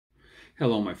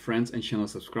Hello my friends and channel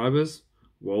subscribers,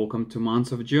 welcome to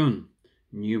month of June.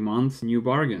 New month, new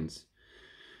bargains.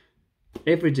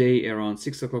 Every day around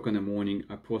 6 o'clock in the morning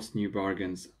I post new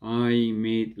bargains. I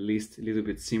made list a little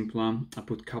bit simpler. I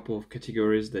put couple of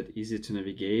categories that easy to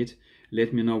navigate.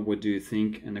 Let me know what do you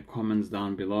think in the comments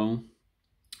down below.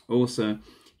 Also,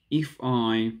 if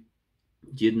I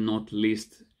did not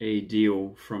list a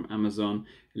deal from Amazon,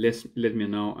 let me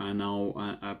know and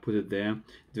I put it there.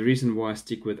 The reason why I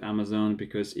stick with Amazon,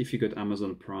 because if you got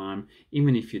Amazon Prime,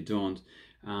 even if you don't,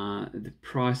 the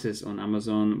prices on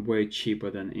Amazon way cheaper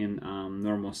than in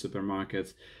normal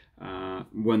supermarkets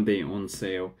when they on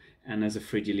sale, and there's a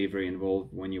free delivery involved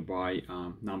when you buy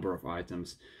number of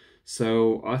items.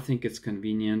 So I think it's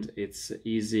convenient, it's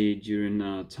easy during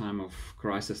a time of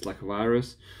crisis like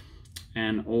virus,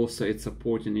 and also it's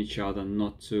supporting each other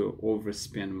not to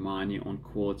overspend money on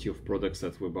quality of products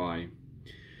that we buy.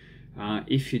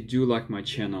 If you do like my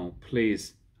channel,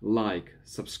 please like,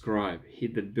 subscribe,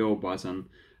 hit the bell button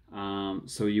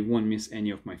so you won't miss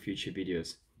any of my future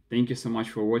videos. Thank you so much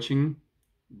for watching.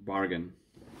 Bargain.